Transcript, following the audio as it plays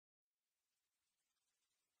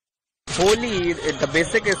Holi, the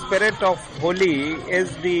basic spirit of Holi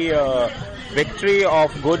is the victory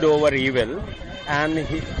of good over evil, and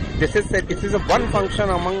this is a one function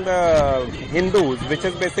among the Hindus, which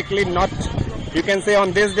is basically not. You can say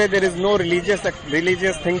on this day there is no religious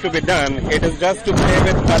thing to be done. It is just to play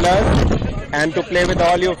with colors and to play with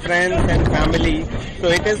all your friends and family. So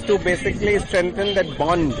it is to basically strengthen that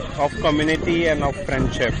bond of community and of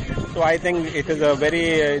friendship. So I think it is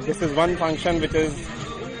this is one function which is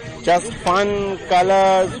just fun,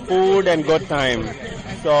 colors, food and good time.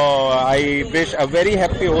 So I wish a very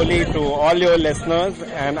happy Holi to all your listeners,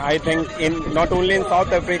 and I think not only in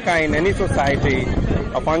South Africa, in any society,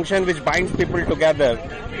 a function which binds people together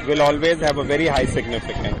will always have a very high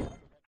significance.